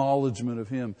acknowledgement of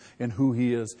Him and who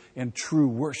He is and true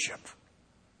worship.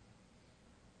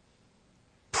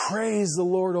 Praise the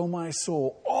Lord, O my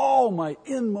soul, all my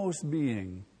inmost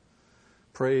being.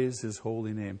 Praise His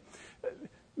holy name.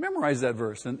 Memorize that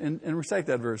verse and recite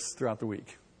that verse throughout the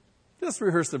week. Just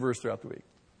rehearse the verse throughout the week.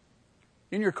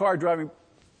 In your car driving,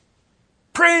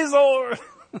 praise the Lord.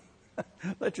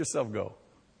 Let yourself go.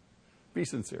 Be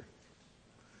sincere.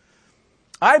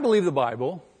 I believe the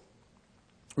Bible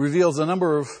reveals a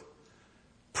number of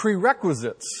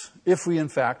prerequisites if we in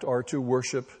fact are to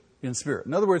worship in spirit.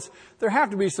 In other words, there have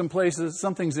to be some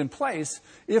things in place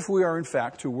if we are in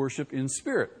fact to worship in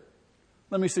spirit.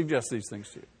 Let me suggest these things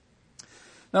to you.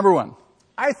 Number one,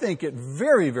 I think it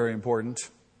very, very important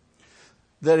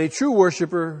that a true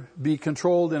worshiper be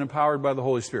controlled and empowered by the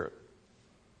Holy Spirit.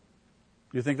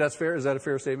 Do you think that's fair? Is that a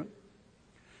fair statement?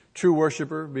 True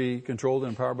worshiper be controlled and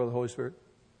empowered by the Holy Spirit?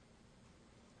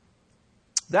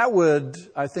 That would,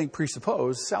 I think,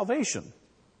 presuppose salvation.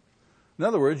 In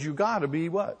other words, you got to be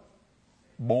what?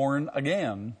 Born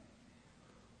again.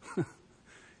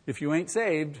 If you ain't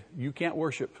saved, you can't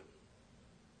worship.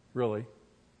 Really.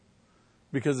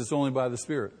 Because it's only by the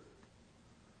Spirit.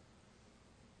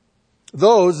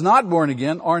 Those not born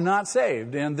again are not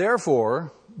saved, and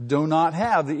therefore do not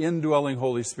have the indwelling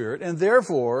Holy Spirit, and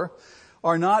therefore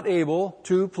are not able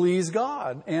to please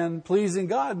God. And pleasing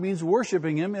God means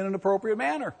worshiping Him in an appropriate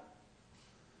manner.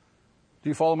 Do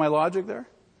you follow my logic there?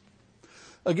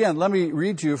 Again, let me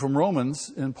read to you from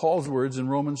Romans, in Paul's words in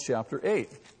Romans chapter 8.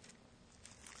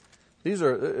 These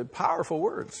are powerful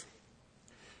words.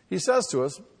 He says to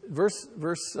us, verse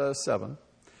 7.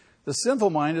 The sinful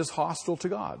mind is hostile to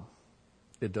God.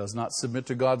 It does not submit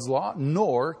to God's law,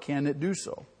 nor can it do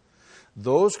so.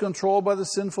 Those controlled by the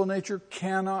sinful nature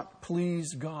cannot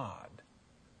please God.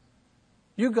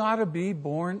 You got to be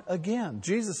born again.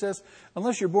 Jesus says,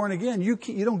 unless you're born again, you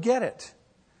don't get it.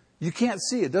 You can't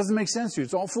see it. It doesn't make sense to you.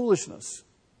 It's all foolishness.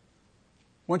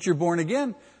 Once you're born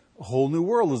again, a whole new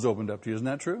world is opened up to you. Isn't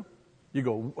that true? You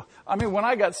go, when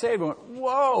I got saved, I went,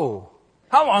 whoa,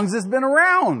 how long has this been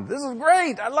around? This is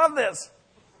great. I love this.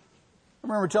 I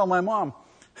remember telling my mom,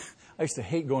 I used to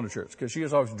hate going to church because she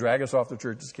used to always drag us off to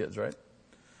church as kids, right?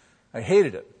 I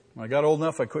hated it. When I got old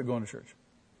enough, I quit going to church.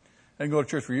 I didn't go to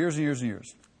church for years and years and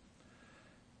years.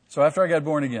 So after I got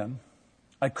born again,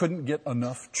 I couldn't get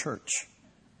enough church.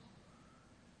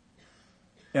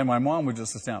 And my mom was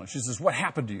just astounded. She says, what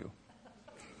happened to you?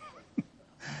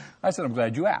 I said, I'm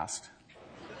glad you asked.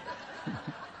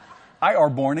 I are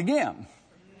born again.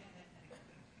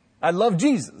 I love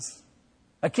Jesus.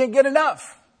 I can't get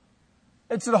enough.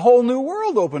 It's a whole new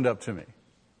world opened up to me.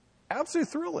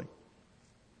 Absolutely thrilling.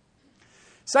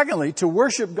 Secondly, to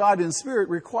worship God in spirit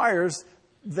requires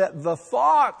that the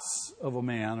thoughts of a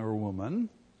man or a woman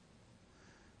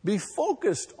be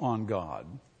focused on God.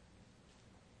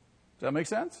 Does that make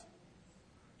sense?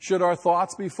 Should our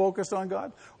thoughts be focused on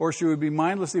God? Or should we be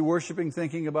mindlessly worshiping,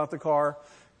 thinking about the car,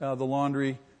 the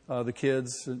laundry, the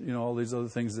kids, all these other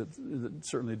things that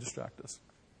certainly distract us?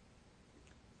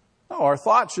 No, our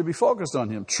thoughts should be focused on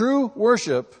Him. True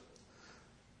worship,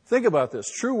 think about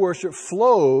this, true worship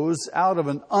flows out of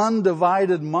an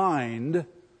undivided mind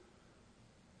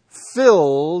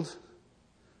filled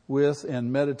with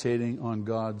and meditating on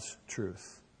God's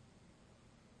truth.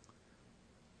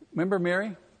 Remember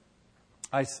Mary?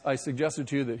 I suggested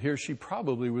to you that here she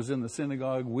probably was in the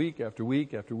synagogue week after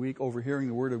week after week overhearing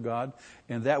the Word of God,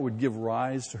 and that would give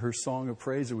rise to her song of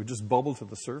praise. It would just bubble to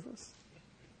the surface.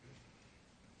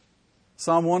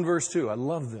 Psalm 1 verse 2, I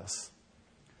love this.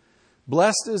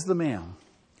 Blessed is the man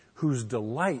whose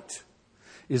delight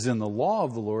is in the law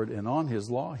of the Lord, and on His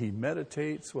law he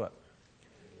meditates what?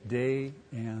 Day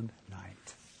and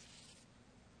night.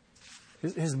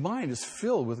 His mind is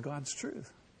filled with God's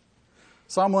truth.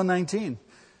 Psalm 119,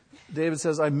 David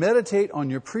says, I meditate on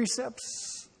your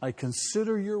precepts, I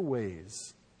consider your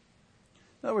ways.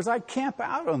 In other words, I camp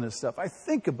out on this stuff. I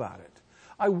think about it.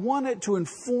 I want it to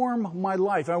inform my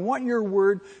life. I want your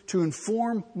word to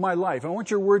inform my life. I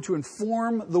want your word to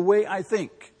inform the way I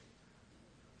think.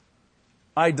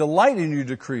 I delight in your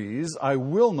decrees. I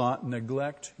will not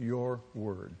neglect your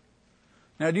word.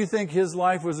 Now, do you think his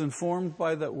life was informed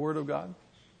by that word of God?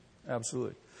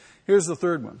 Absolutely. Here's the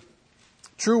third one.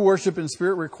 True worship in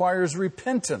spirit requires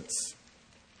repentance,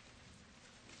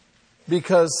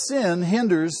 because sin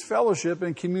hinders fellowship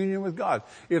and communion with God.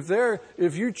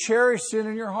 If you cherish sin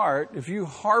in your heart, if you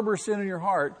harbor sin in your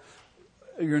heart,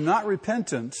 you're not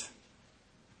repentant,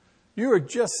 you are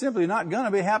just simply not going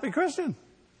to be a happy Christian.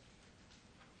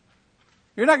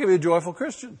 You're not going to be a joyful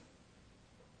Christian.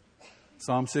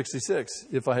 Psalm 66,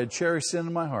 if I had cherished sin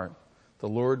in my heart, the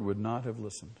Lord would not have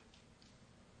listened.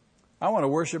 I want to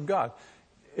worship God.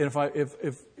 And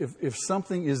if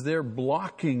something is there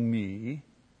blocking me,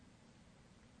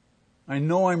 I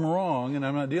know I'm wrong and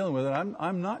I'm not dealing with it,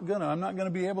 I'm not gonna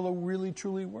be able to really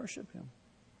truly worship Him.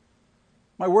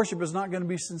 My worship is not going to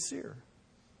be sincere.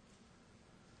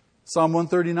 Psalm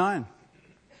 139.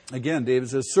 Again, David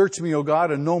says, search me, O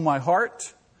God, and know my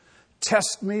heart.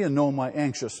 Test me and know my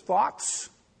anxious thoughts.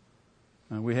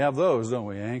 And we have those, don't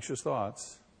we? Anxious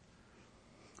thoughts.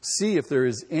 See if there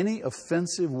is any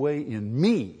offensive way in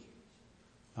me,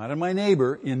 not in my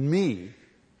neighbor, in me,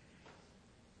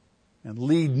 and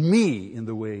lead me in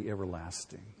the way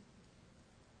everlasting.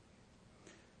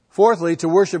 Fourthly, to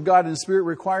worship God in spirit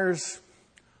requires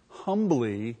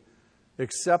humbly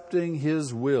accepting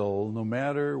His will no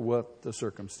matter what the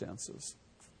circumstances.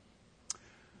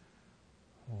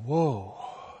 Whoa.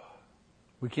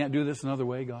 We can't do this another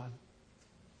way, God.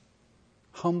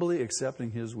 Humbly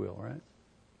accepting His will, right?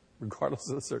 Regardless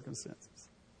of the circumstances.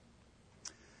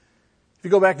 If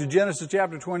you go back to Genesis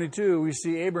chapter 22, we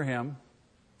see Abraham.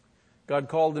 God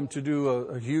called him to do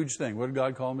a huge thing. What did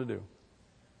God call him to do?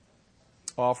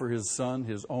 Offer his son,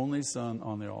 his only son,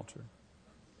 on the altar.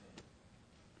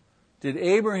 Did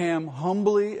Abraham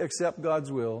humbly accept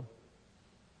God's will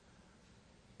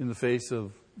in the face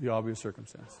of the obvious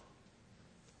circumstance?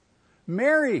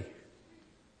 Mary,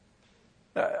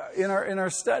 in our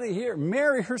study here,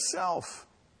 Mary herself,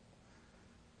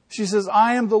 she says,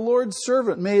 I am the Lord's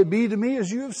servant. May it be to me as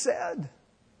you have said.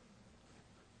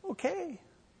 Okay,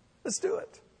 let's do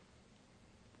it.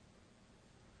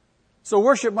 So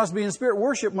worship must be in spirit.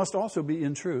 Worship must also be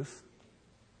in truth.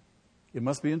 It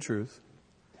must be in truth.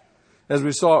 As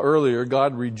we saw earlier,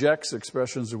 God rejects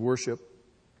expressions of worship,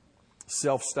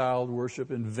 self-styled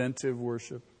worship, inventive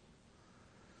worship,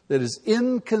 that is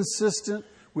inconsistent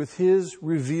with His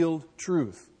revealed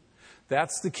truth.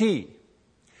 That's the key.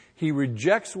 He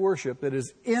rejects worship that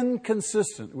is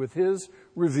inconsistent with His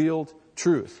revealed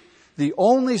truth. The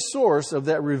only source of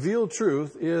that revealed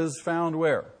truth is found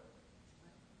where?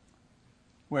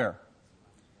 Where?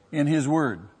 In His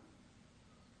Word.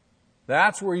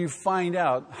 That's where you find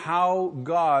out how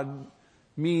God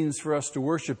means for us to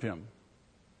worship Him,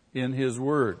 in His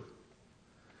Word.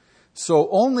 So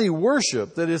only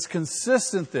worship that is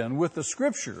consistent then with the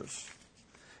Scriptures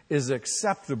is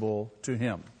acceptable to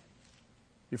Him.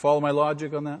 You follow my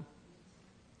logic on that?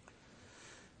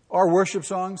 Our worship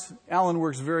songs, Alan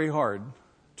works very hard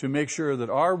to make sure that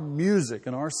our music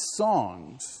and our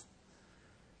songs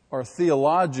are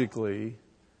theologically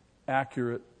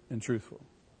accurate and truthful.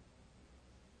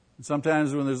 And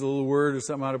sometimes when there's a little word or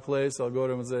something out of place, I'll go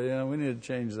to him and say, yeah, we need to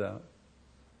change that.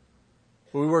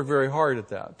 But we work very hard at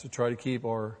that to try to keep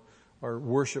our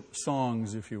worship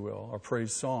songs, if you will, our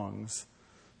praise songs,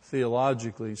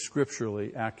 theologically,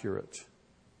 scripturally accurate.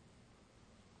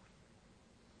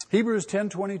 Hebrews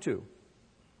 10:22.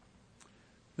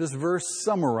 This verse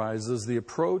summarizes the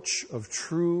approach of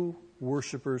true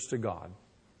worshipers to God.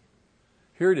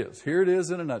 Here it is. Here it is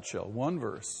in a nutshell. One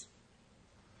verse.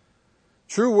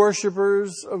 True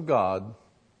worshipers of God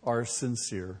are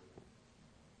sincere.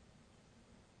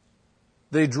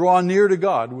 They draw near to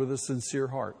God with a sincere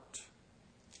heart.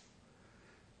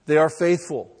 They are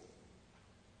faithful.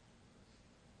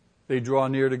 They draw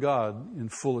near to God in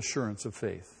full assurance of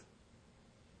faith.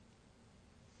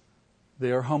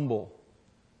 They are humble,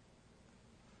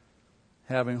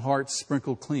 having hearts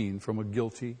sprinkled clean from a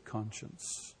guilty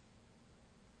conscience.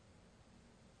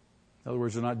 In other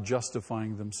words, they're not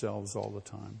justifying themselves all the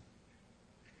time.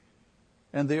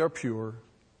 And they are pure,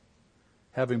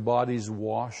 having bodies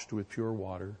washed with pure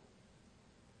water.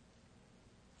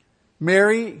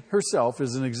 Mary herself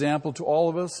is an example to all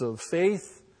of us of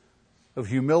faith, of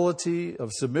humility,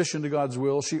 of submission to God's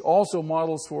will. She also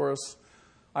models for us,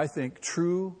 I think,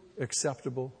 true,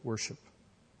 acceptable worship.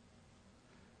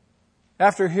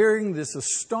 After hearing this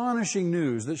astonishing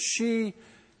news that she,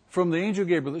 from the angel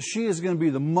Gabriel, that she is going to be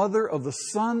the mother of the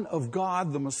Son of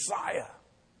God, the Messiah.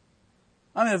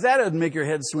 I mean, if that doesn't make your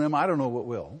head swim, I don't know what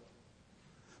will.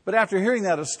 But after hearing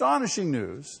that astonishing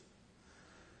news,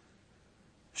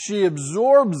 she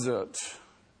absorbs it.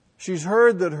 She's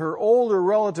heard that her older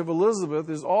relative Elizabeth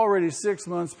is already 6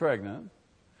 months pregnant.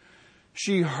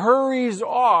 She hurries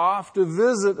off to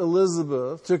visit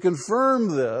Elizabeth to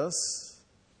confirm this.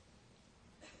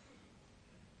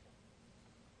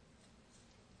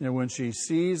 And when she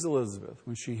sees Elizabeth,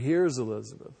 when she hears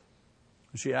Elizabeth,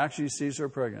 when she actually sees her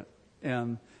pregnant,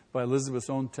 and by Elizabeth's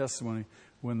own testimony,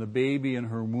 when the baby in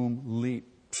her womb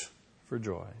leaped for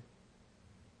joy.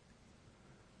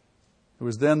 It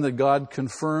was then that God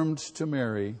confirmed to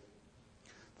Mary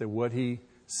that what He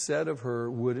said of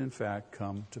her would in fact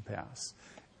come to pass.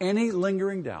 Any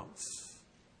lingering doubts,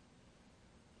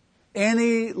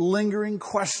 any lingering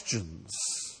questions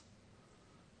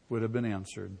would have been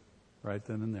answered right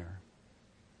then and there.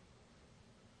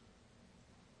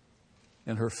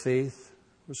 And her faith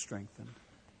was strengthened.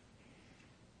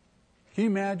 Can you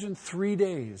imagine 3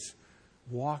 days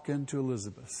walk into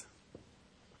Elizabeth?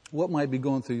 What might be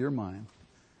going through your mind?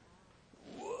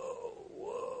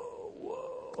 Whoa.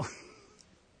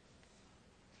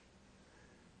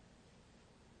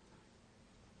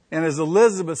 And as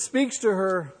Elizabeth speaks to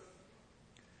her,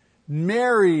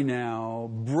 Mary now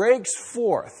breaks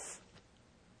forth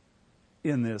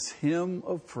in this hymn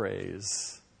of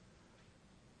praise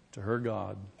to her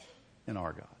God and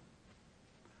our God.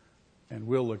 And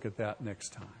we'll look at that next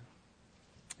time.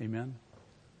 Amen.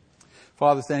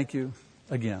 Father, thank you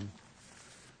again.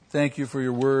 Thank you for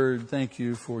your word. Thank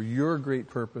you for your great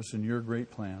purpose and your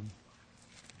great plan.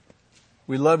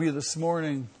 We love you this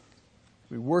morning.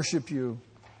 We worship you.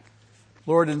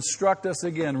 Lord, instruct us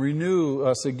again, renew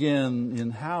us again in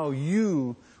how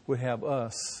you would have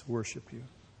us worship you.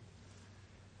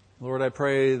 Lord, I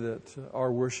pray that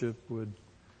our worship would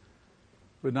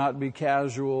not be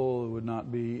casual, it would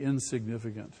not be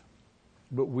insignificant,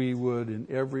 but we would in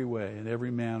every way, in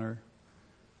every manner,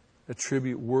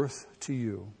 attribute worth to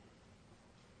you.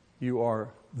 You are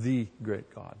the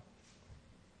great God.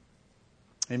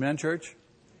 Amen, church?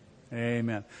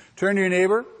 Amen. Turn to your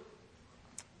neighbor.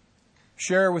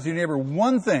 Share with your neighbor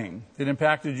one thing that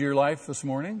impacted your life this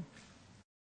morning.